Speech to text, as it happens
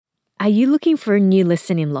Are you looking for a new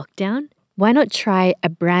listen in lockdown? Why not try a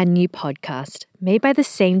brand new podcast made by the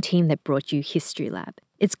same team that brought you History Lab?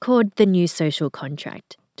 It's called The New Social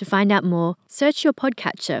Contract. To find out more, search your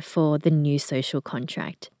podcatcher for The New Social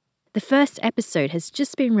Contract. The first episode has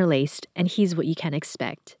just been released, and here's what you can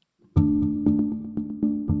expect.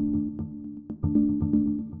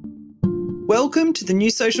 Welcome to The New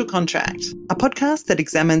Social Contract, a podcast that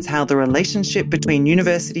examines how the relationship between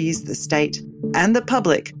universities, the state, and the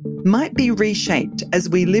public might be reshaped as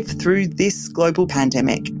we live through this global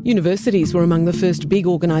pandemic. Universities were among the first big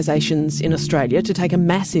organisations in Australia to take a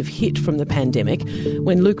massive hit from the pandemic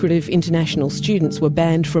when lucrative international students were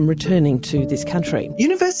banned from returning to this country.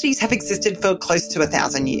 Universities have existed for close to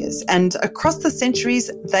 1,000 years, and across the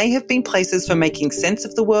centuries, they have been places for making sense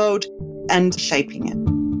of the world and shaping it.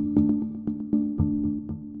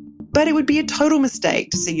 But it would be a total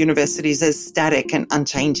mistake to see universities as static and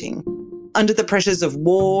unchanging. Under the pressures of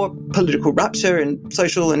war, political rupture, and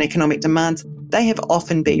social and economic demands, they have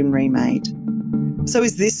often been remade. So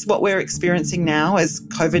is this what we're experiencing now as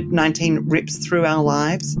COVID-19 rips through our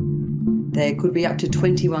lives? There could be up to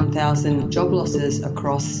 21,000 job losses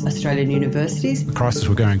across Australian universities. The crisis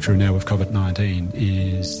we're going through now with COVID-19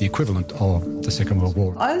 is the equivalent of the Second World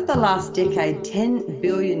War. Over the last decade, $10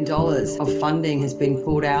 billion of funding has been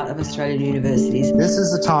pulled out of Australian universities. This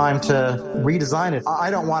is the time to redesign it. I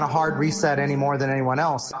don't want a hard reset any more than anyone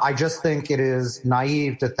else. I just think it is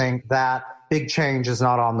naive to think that big change is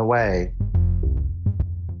not on the way.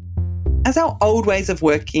 As our old ways of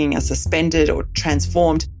working are suspended or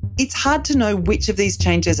transformed, it's hard to know which of these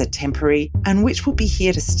changes are temporary and which will be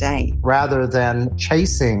here to stay. Rather than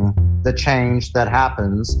chasing the change that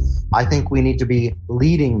happens, I think we need to be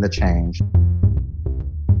leading the change.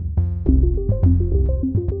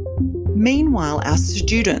 Meanwhile, our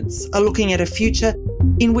students are looking at a future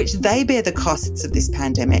in which they bear the costs of this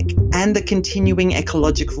pandemic and the continuing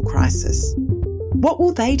ecological crisis. What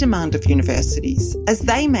will they demand of universities as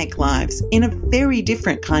they make lives in a very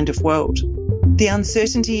different kind of world? The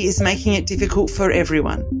uncertainty is making it difficult for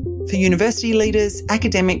everyone, for university leaders,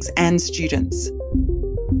 academics and students.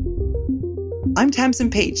 I'm Tamsin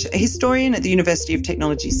Peach, a historian at the University of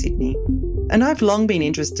Technology, Sydney, and I've long been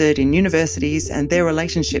interested in universities and their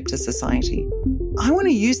relationship to society. I want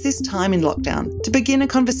to use this time in lockdown to begin a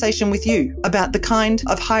conversation with you about the kind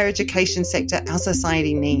of higher education sector our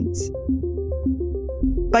society needs.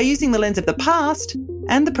 By using the lens of the past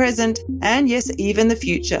and the present, and yes, even the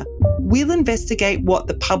future, we'll investigate what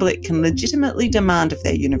the public can legitimately demand of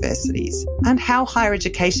their universities and how higher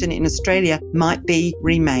education in Australia might be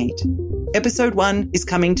remade. Episode 1 is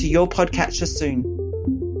coming to your podcatcher soon.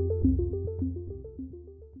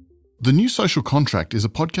 The New Social Contract is a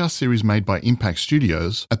podcast series made by Impact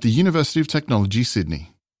Studios at the University of Technology, Sydney.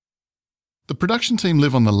 The production team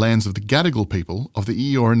live on the lands of the Gadigal people of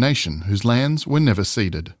the Eora Nation, whose lands were never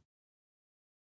ceded.